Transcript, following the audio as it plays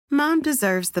Mom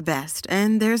deserves the best,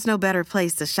 and there's no better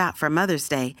place to shop for Mother's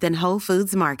Day than Whole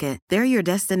Foods Market. They're your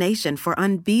destination for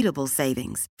unbeatable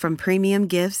savings, from premium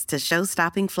gifts to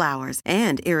show-stopping flowers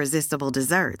and irresistible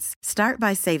desserts. Start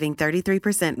by saving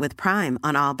 33% with Prime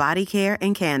on all body care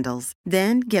and candles.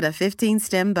 Then get a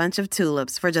 15-stem bunch of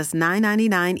tulips for just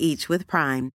 $9.99 each with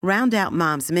Prime. Round out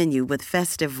Mom's menu with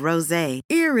festive rosé,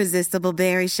 irresistible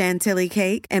berry chantilly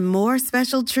cake, and more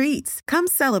special treats. Come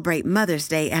celebrate Mother's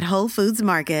Day at Whole Foods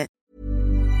Market.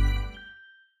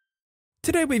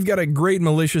 Today we've got a great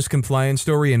malicious compliance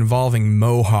story involving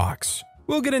Mohawks.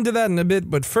 We'll get into that in a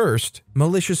bit, but first,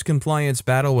 malicious compliance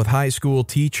battle with high school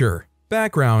teacher.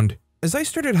 Background: as I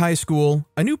started high school,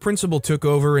 a new principal took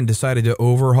over and decided to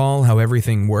overhaul how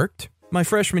everything worked. My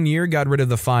freshman year got rid of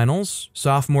the finals.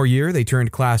 Sophomore year, they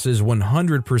turned classes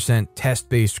 100%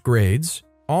 test-based grades.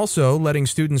 Also, letting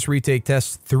students retake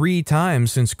tests 3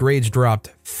 times since grades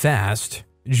dropped fast.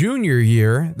 Junior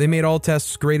year, they made all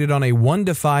tests graded on a 1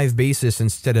 to 5 basis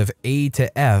instead of A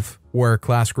to F, where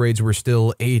class grades were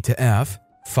still A to F.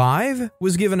 5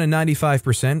 was given a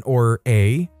 95% or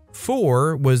A.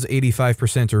 4 was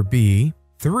 85% or B.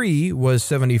 3 was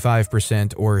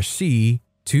 75% or C.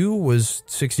 2 was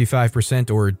 65%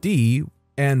 or D.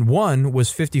 And 1 was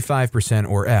 55%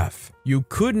 or F. You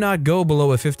could not go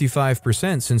below a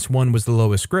 55% since 1 was the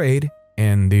lowest grade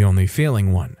and the only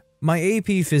failing one. My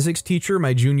AP physics teacher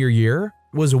my junior year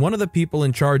was one of the people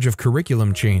in charge of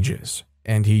curriculum changes,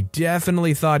 and he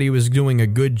definitely thought he was doing a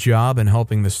good job in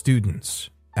helping the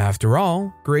students. After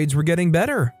all, grades were getting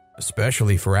better,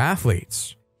 especially for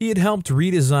athletes. He had helped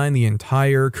redesign the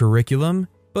entire curriculum,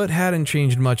 but hadn't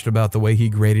changed much about the way he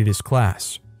graded his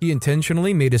class. He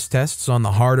intentionally made his tests on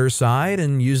the harder side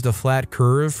and used a flat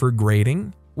curve for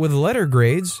grading. With letter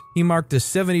grades, he marked a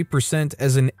 70%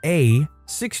 as an A,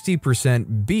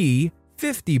 60% B,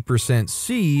 50%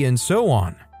 C, and so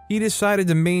on. He decided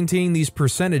to maintain these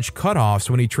percentage cutoffs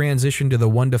when he transitioned to the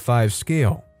 1 to 5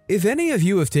 scale. If any of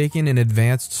you have taken an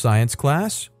advanced science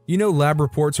class, you know lab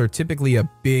reports are typically a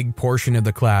big portion of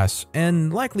the class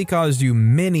and likely caused you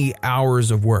many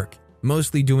hours of work,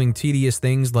 mostly doing tedious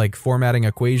things like formatting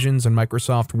equations in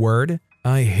Microsoft Word.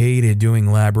 I hated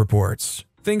doing lab reports.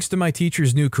 Thanks to my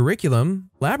teacher's new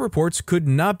curriculum, lab reports could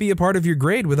not be a part of your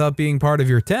grade without being part of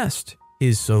your test.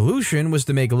 His solution was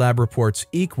to make lab reports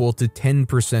equal to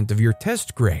 10% of your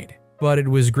test grade, but it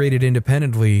was graded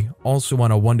independently, also on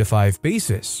a 1 to 5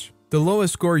 basis. The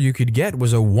lowest score you could get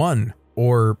was a 1,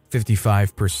 or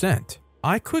 55%.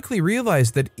 I quickly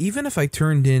realized that even if I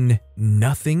turned in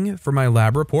nothing for my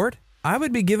lab report, I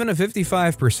would be given a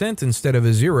 55% instead of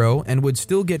a 0 and would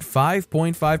still get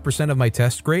 5.5% of my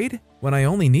test grade when I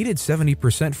only needed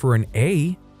 70% for an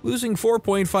A. Losing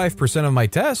 4.5% of my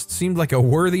test seemed like a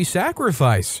worthy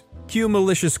sacrifice. Cue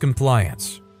malicious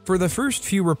compliance. For the first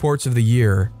few reports of the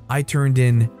year, I turned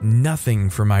in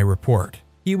nothing for my report.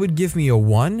 He would give me a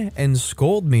 1 and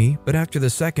scold me, but after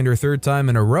the second or third time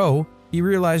in a row, he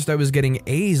realized I was getting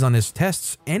A's on his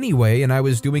tests anyway and I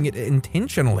was doing it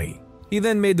intentionally. He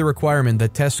then made the requirement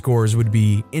that test scores would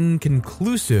be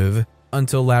inconclusive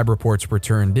until lab reports were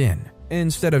turned in,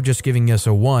 instead of just giving us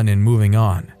a 1 and moving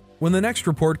on. When the next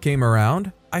report came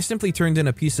around, I simply turned in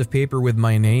a piece of paper with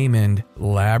my name and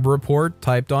lab report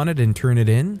typed on it and turned it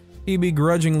in. He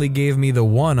begrudgingly gave me the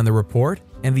 1 on the report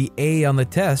and the A on the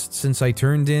test since I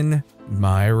turned in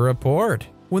my report.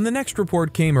 When the next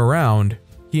report came around,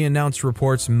 he announced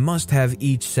reports must have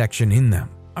each section in them.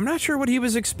 I'm not sure what he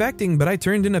was expecting, but I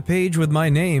turned in a page with my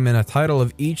name and a title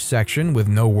of each section with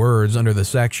no words under the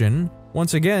section.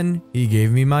 Once again, he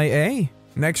gave me my A.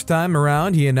 Next time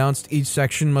around, he announced each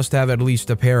section must have at least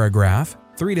a paragraph,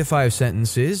 3 to 5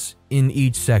 sentences in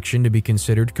each section to be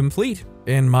considered complete.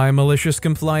 In my malicious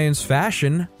compliance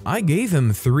fashion, I gave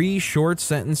him 3 short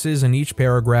sentences in each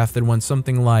paragraph that went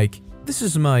something like, "This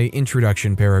is my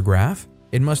introduction paragraph.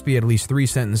 It must be at least 3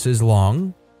 sentences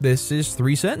long. This is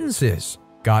 3 sentences."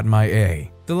 Got my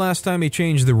A. The last time he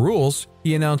changed the rules,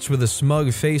 he announced with a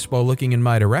smug face while looking in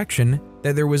my direction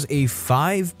that there was a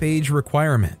 5-page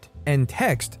requirement, and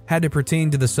text had to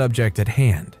pertain to the subject at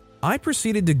hand. I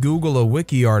proceeded to Google a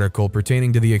wiki article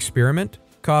pertaining to the experiment,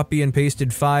 copy and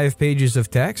pasted 5 pages of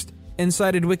text, and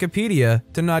cited Wikipedia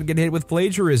to not get hit with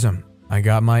plagiarism. I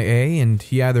got my A, and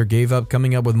he either gave up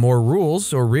coming up with more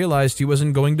rules or realized he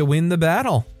wasn't going to win the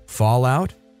battle.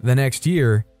 Fallout? The next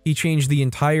year, he changed the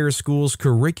entire school's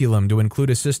curriculum to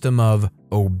include a system of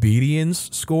obedience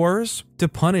scores to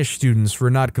punish students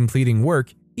for not completing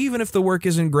work, even if the work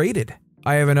isn't graded.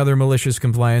 I have another malicious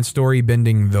compliance story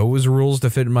bending those rules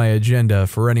to fit my agenda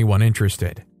for anyone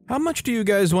interested. How much do you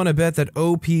guys want to bet that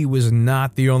OP was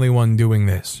not the only one doing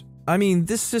this? I mean,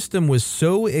 this system was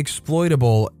so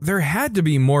exploitable, there had to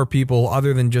be more people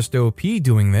other than just OP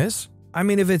doing this. I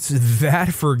mean, if it's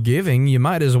that forgiving, you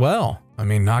might as well. I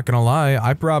mean, not gonna lie,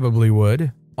 I probably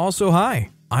would. Also, hi,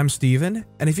 I'm Steven,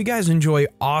 and if you guys enjoy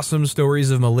awesome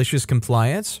stories of malicious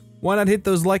compliance, why not hit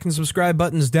those like and subscribe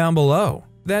buttons down below?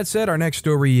 That said, our next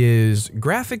story is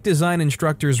Graphic Design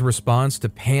Instructor's Response to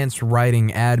Pants Writing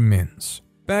Admins.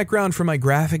 Background for my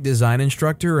graphic design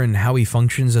instructor and how he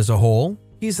functions as a whole.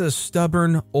 He's a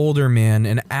stubborn, older man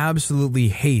and absolutely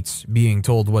hates being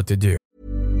told what to do.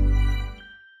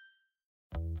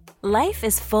 Life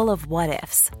is full of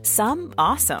what-ifs. Some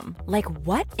awesome, like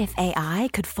what if AI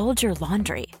could fold your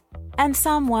laundry? And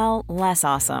some, well, less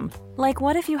awesome, like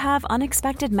what if you have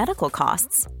unexpected medical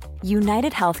costs?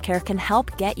 United Healthcare can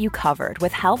help get you covered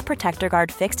with Health Protector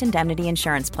Guard fixed indemnity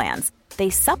insurance plans. They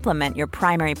supplement your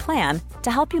primary plan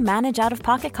to help you manage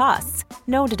out-of-pocket costs.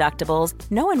 No deductibles,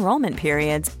 no enrollment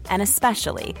periods, and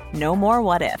especially no more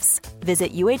what-ifs.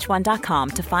 Visit uh1.com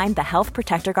to find the Health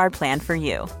Protector Guard plan for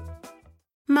you.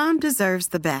 Mom deserves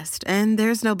the best, and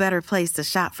there's no better place to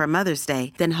shop for Mother's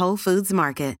Day than Whole Foods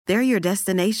Market. They're your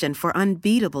destination for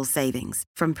unbeatable savings,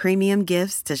 from premium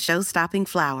gifts to show-stopping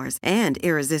flowers and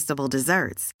irresistible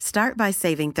desserts. Start by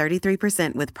saving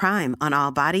 33% with Prime on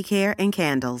all body care and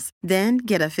candles. Then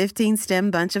get a 15-stem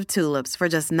bunch of tulips for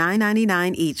just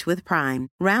 $9.99 each with Prime.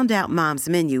 Round out Mom's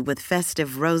menu with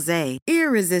festive rosé,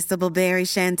 irresistible berry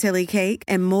chantilly cake,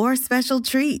 and more special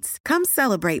treats. Come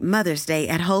celebrate Mother's Day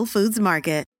at Whole Foods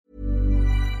Market.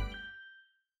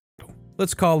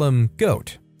 Let's call him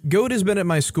Goat. Goat has been at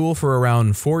my school for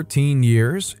around 14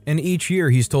 years, and each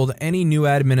year he's told any new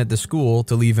admin at the school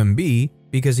to leave him be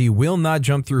because he will not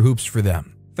jump through hoops for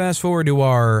them. Fast forward to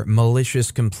our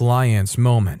malicious compliance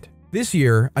moment. This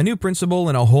year, a new principal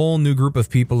and a whole new group of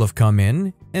people have come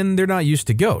in, and they're not used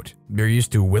to Goat. They're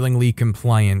used to willingly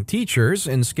compliant teachers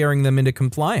and scaring them into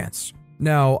compliance.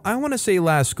 Now, I want to say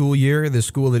last school year, the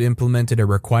school had implemented a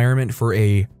requirement for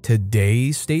a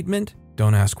today statement.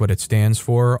 Don't ask what it stands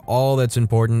for. All that's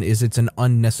important is it's an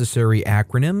unnecessary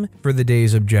acronym for the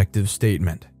day's objective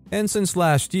statement. And since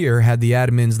last year had the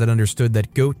admins that understood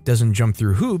that Goat doesn't jump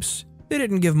through hoops, they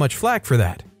didn't give much flack for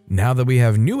that. Now that we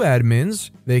have new admins,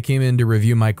 they came in to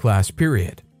review my class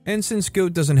period. And since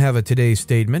Goat doesn't have a today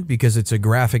statement because it's a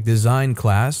graphic design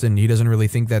class and he doesn't really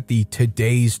think that the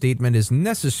today statement is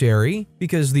necessary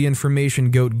because the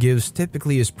information Goat gives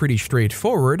typically is pretty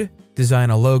straightforward, design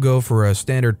a logo for a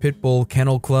standard pit bull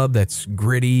kennel club that's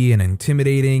gritty and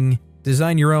intimidating,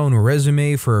 design your own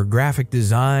resume for graphic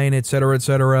design,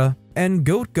 etc., and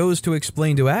Goat goes to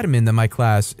explain to admin that my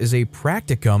class is a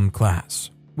practicum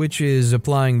class, which is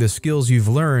applying the skills you've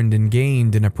learned and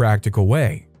gained in a practical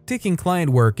way. Taking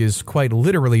client work is quite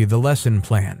literally the lesson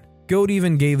plan. Goat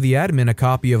even gave the admin a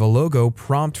copy of a logo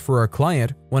prompt for a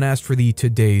client when asked for the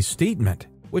today's statement,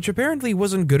 which apparently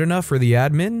wasn't good enough for the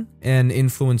admin and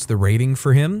influenced the rating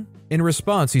for him. In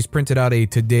response, he's printed out a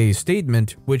today's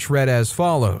statement, which read as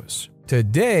follows.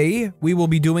 Today, we will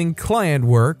be doing client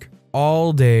work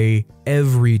all day,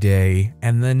 every day,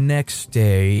 and the next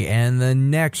day, and the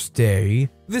next day.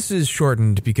 This is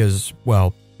shortened because,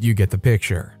 well, you get the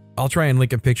picture. I'll try and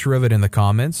link a picture of it in the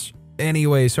comments.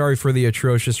 Anyway, sorry for the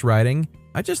atrocious writing.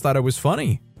 I just thought it was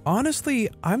funny. Honestly,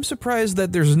 I'm surprised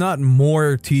that there's not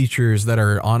more teachers that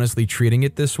are honestly treating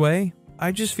it this way.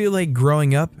 I just feel like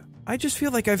growing up,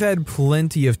 I've had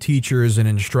plenty of teachers and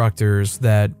instructors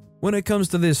that, when it comes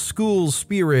to this school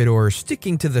spirit or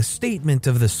sticking to the statement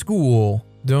of the school,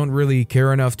 don't really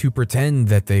care enough to pretend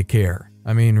that they care.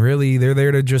 I mean, really, they're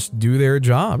there to just do their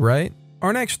job, right?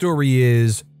 Our next story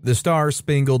is The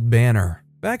Star-Spangled Banner.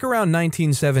 Back around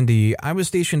 1970, I was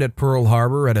stationed at Pearl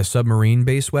Harbor at a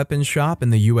submarine-based weapons shop in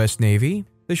the U.S. Navy.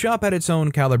 The shop had its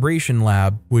own calibration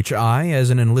lab, which I, as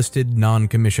an enlisted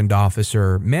non-commissioned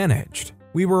officer, managed.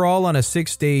 We were all on a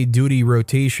 6-day duty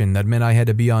rotation that meant I had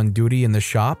to be on duty in the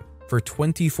shop for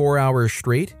 24 hours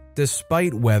straight,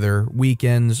 despite weather,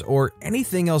 weekends, or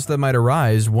anything else that might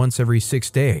arise once every 6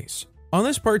 days. On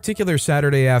this particular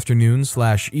Saturday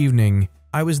afternoon/evening,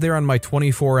 I was there on my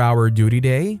 24-hour duty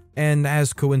day, and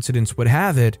as coincidence would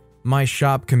have it, my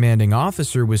shop commanding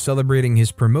officer was celebrating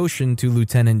his promotion to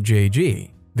Lieutenant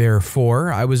JG.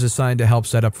 Therefore, I was assigned to help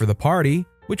set up for the party,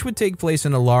 which would take place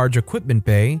in a large equipment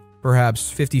bay, perhaps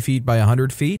 50 feet by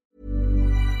 100 feet.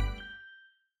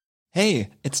 Hey,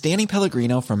 it's Danny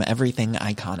Pellegrino from Everything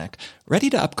Iconic. Ready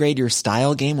to upgrade your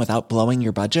style game without blowing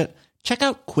your budget? Check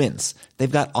out Quince.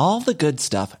 They've got all the good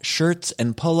stuff, shirts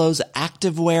and polos,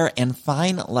 activewear, and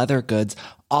fine leather goods,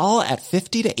 all at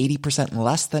 50 to 80%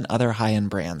 less than other high-end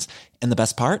brands. And the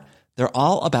best part? They're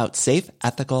all about safe,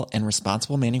 ethical, and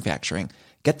responsible manufacturing.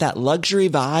 Get that luxury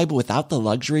vibe without the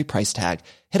luxury price tag.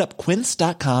 Hit up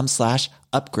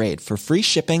quince.com/upgrade for free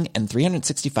shipping and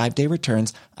 365-day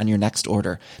returns on your next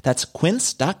order. That's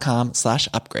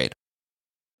quince.com/upgrade.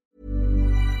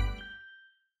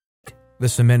 The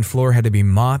cement floor had to be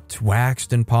mopped,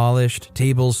 waxed, and polished,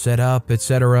 tables set up,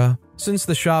 etc. Since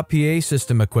the shop PA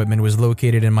system equipment was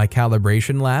located in my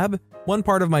calibration lab, one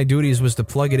part of my duties was to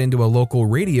plug it into a local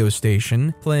radio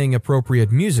station playing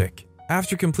appropriate music.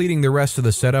 After completing the rest of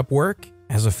the setup work,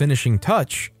 as a finishing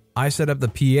touch, I set up the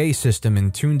PA system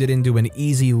and tuned it into an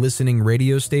easy listening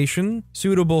radio station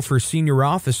suitable for senior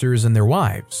officers and their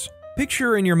wives.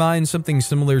 Picture in your mind something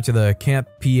similar to the camp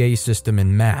PA system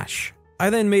in MASH. I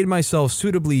then made myself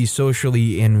suitably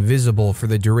socially invisible for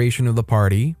the duration of the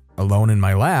party, alone in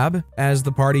my lab, as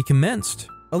the party commenced.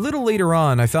 A little later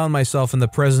on, I found myself in the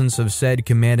presence of said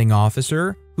commanding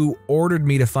officer, who ordered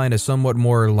me to find a somewhat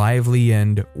more lively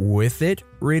and with it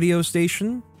radio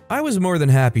station. I was more than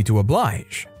happy to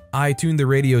oblige. I tuned the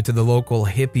radio to the local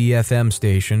hippie FM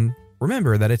station.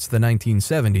 Remember that it's the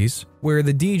 1970s, where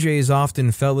the DJs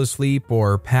often fell asleep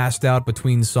or passed out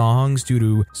between songs due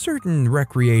to certain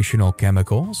recreational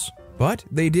chemicals. But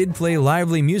they did play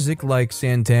lively music like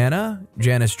Santana,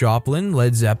 Janis Joplin,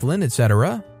 Led Zeppelin,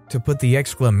 etc. To put the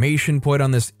exclamation point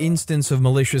on this instance of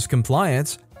malicious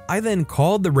compliance, I then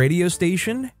called the radio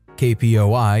station,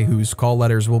 KPOI, whose call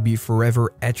letters will be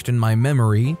forever etched in my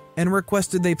memory, and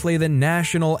requested they play the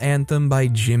national anthem by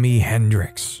Jimi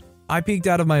Hendrix. I peeked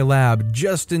out of my lab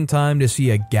just in time to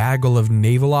see a gaggle of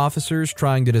naval officers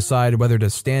trying to decide whether to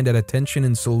stand at attention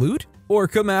and salute or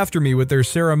come after me with their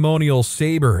ceremonial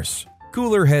sabers.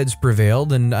 Cooler heads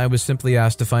prevailed, and I was simply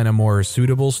asked to find a more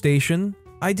suitable station.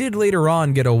 I did later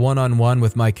on get a one-on-one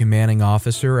with my commanding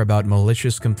officer about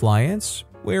malicious compliance,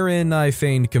 wherein I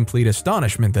feigned complete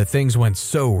astonishment that things went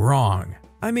so wrong.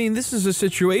 I mean, this is a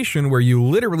situation where you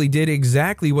literally did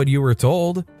exactly what you were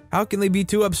told. How can they be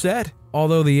too upset?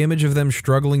 Although the image of them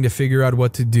struggling to figure out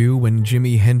what to do when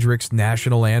Jimi Hendrix's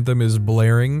national anthem is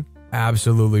blaring,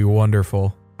 absolutely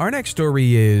wonderful. Our next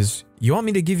story is, you want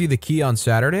me to give you the key on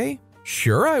Saturday?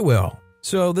 Sure I will.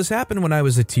 So this happened when I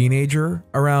was a teenager,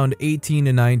 around 18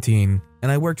 to 19,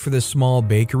 and I worked for this small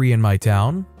bakery in my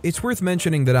town. It's worth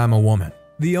mentioning that I'm a woman.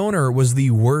 The owner was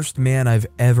the worst man I've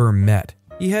ever met.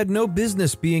 He had no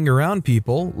business being around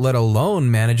people, let alone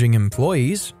managing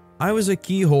employees. I was a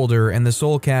key holder and the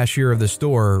sole cashier of the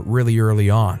store really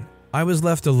early on. I was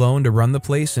left alone to run the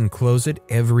place and close it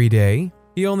every day.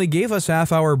 He only gave us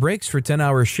half-hour breaks for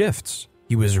 10-hour shifts.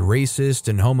 He was racist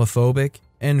and homophobic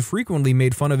and frequently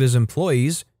made fun of his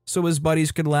employees so his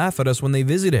buddies could laugh at us when they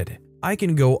visited. I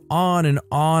can go on and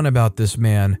on about this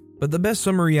man, but the best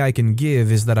summary I can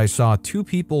give is that I saw 2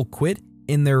 people quit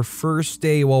in their first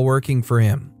day while working for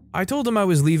him. I told him I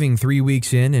was leaving 3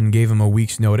 weeks in and gave him a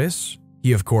week's notice.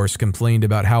 He, of course, complained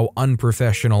about how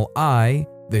unprofessional I,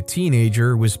 the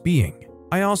teenager, was being.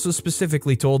 I also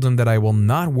specifically told him that I will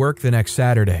not work the next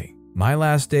Saturday. My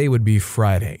last day would be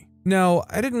Friday. Now,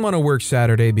 I didn't want to work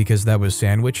Saturday because that was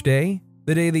sandwich day,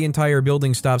 the day the entire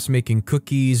building stops making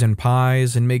cookies and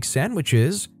pies and makes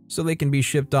sandwiches so they can be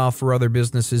shipped off for other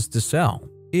businesses to sell.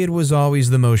 It was always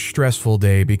the most stressful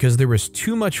day because there was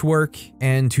too much work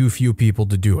and too few people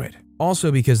to do it.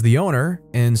 Also because the owner,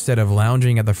 instead of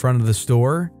lounging at the front of the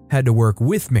store, had to work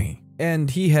with me, and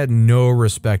he had no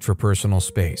respect for personal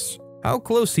space. How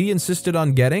close he insisted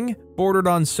on getting bordered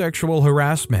on sexual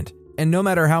harassment, and no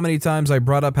matter how many times I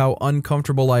brought up how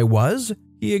uncomfortable I was,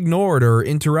 he ignored or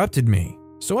interrupted me.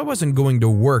 So I wasn't going to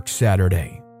work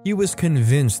Saturday. He was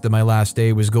convinced that my last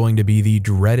day was going to be the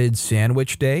dreaded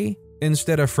sandwich day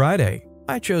instead of Friday.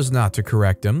 I chose not to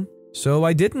correct him. So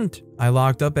I didn't. I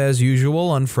locked up as usual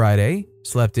on Friday,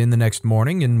 slept in the next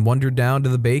morning, and wandered down to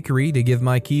the bakery to give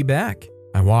my key back.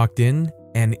 I walked in,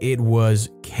 and it was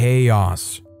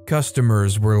chaos.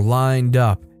 Customers were lined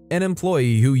up. An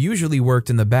employee who usually worked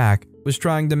in the back was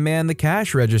trying to man the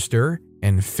cash register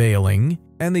and failing,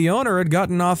 and the owner had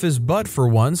gotten off his butt for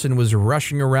once and was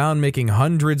rushing around making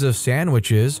hundreds of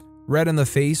sandwiches, red in the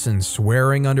face and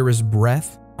swearing under his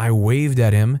breath. I waved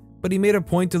at him, but he made a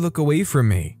point to look away from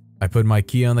me. I put my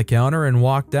key on the counter and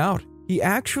walked out. He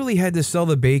actually had to sell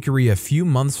the bakery a few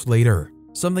months later.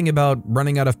 Something about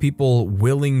running out of people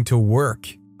willing to work.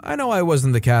 I know I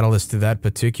wasn't the catalyst to that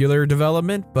particular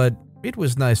development, but it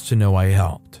was nice to know I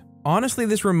helped. Honestly,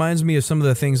 this reminds me of some of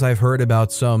the things I've heard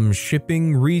about some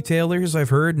shipping retailers I've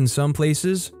heard in some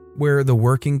places, where the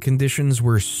working conditions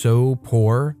were so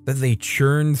poor that they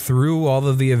churned through all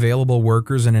of the available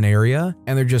workers in an area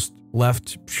and they're just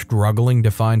left struggling to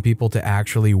find people to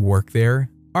actually work there.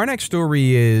 Our next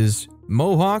story is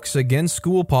Mohawks against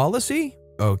school policy?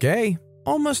 Okay.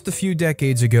 Almost a few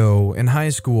decades ago, in high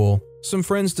school, some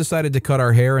friends decided to cut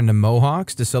our hair into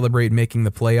mohawks to celebrate making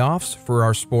the playoffs for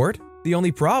our sport. The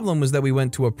only problem was that we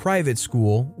went to a private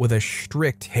school with a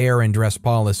strict hair and dress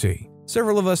policy.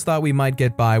 Several of us thought we might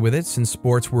get by with it since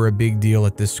sports were a big deal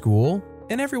at this school,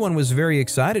 and everyone was very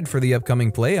excited for the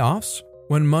upcoming playoffs.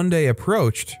 When Monday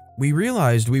approached, we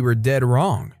realized we were dead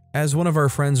wrong. As one of our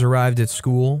friends arrived at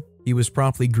school, he was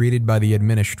promptly greeted by the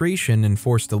administration and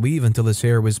forced to leave until his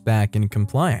hair was back in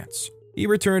compliance. He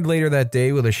returned later that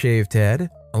day with a shaved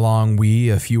head, along with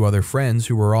a few other friends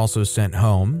who were also sent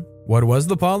home. What was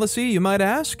the policy, you might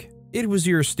ask? It was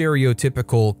your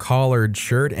stereotypical collared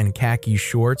shirt and khaki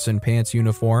shorts and pants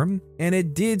uniform, and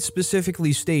it did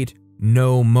specifically state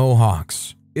no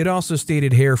mohawks. It also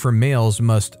stated hair for males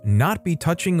must not be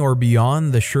touching or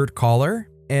beyond the shirt collar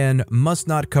and must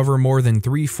not cover more than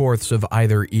 3/4 of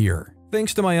either ear.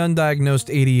 Thanks to my undiagnosed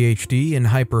ADHD and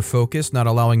hyperfocus not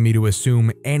allowing me to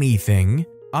assume anything,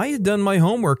 I had done my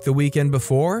homework the weekend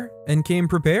before and came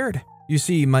prepared. You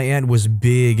see, my aunt was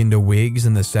big into wigs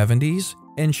in the 70s,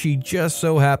 and she just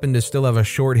so happened to still have a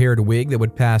short-haired wig that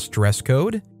would pass dress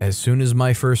code. As soon as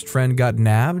my first friend got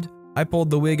nabbed, I pulled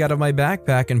the wig out of my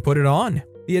backpack and put it on.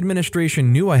 The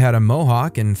administration knew I had a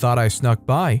mohawk and thought I snuck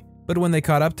by, but when they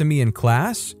caught up to me in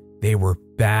class, they were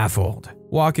baffled.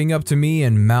 Walking up to me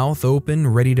and mouth open,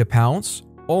 ready to pounce,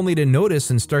 only to notice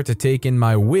and start to take in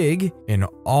my wig in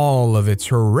all of its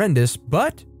horrendous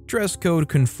but dress code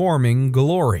conforming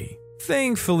glory.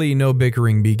 Thankfully, no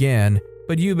bickering began,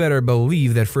 but you better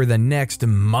believe that for the next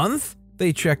month,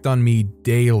 they checked on me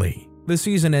daily. The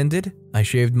season ended, I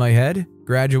shaved my head,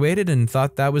 graduated, and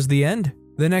thought that was the end.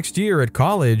 The next year at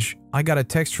college, I got a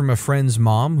text from a friend's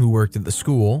mom who worked at the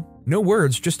school. No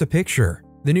words, just a picture.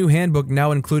 The new handbook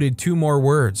now included 2 more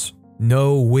words: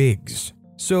 no wigs.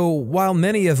 So while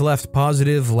many have left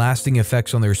positive, lasting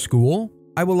effects on their school,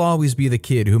 I will always be the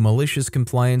kid who malicious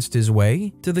complianced his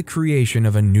way to the creation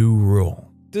of a new rule.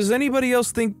 Does anybody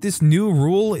else think this new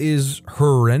rule is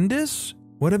horrendous?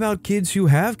 What about kids who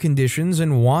have conditions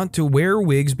and want to wear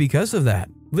wigs because of that?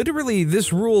 Literally,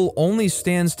 this rule only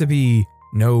stands to be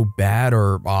no bad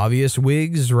or obvious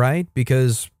wigs, right?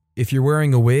 Because if you're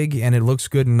wearing a wig and it looks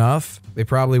good enough, they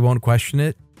probably won't question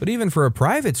it. But even for a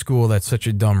private school, that's such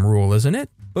a dumb rule, isn't it?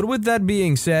 But with that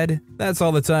being said, that's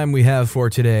all the time we have for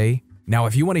today. Now,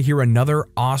 if you want to hear another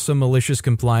awesome malicious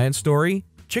compliance story,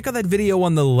 check out that video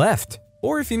on the left.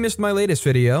 Or if you missed my latest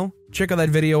video, check out that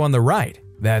video on the right.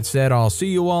 That said, I'll see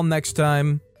you all next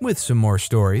time with some more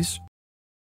stories.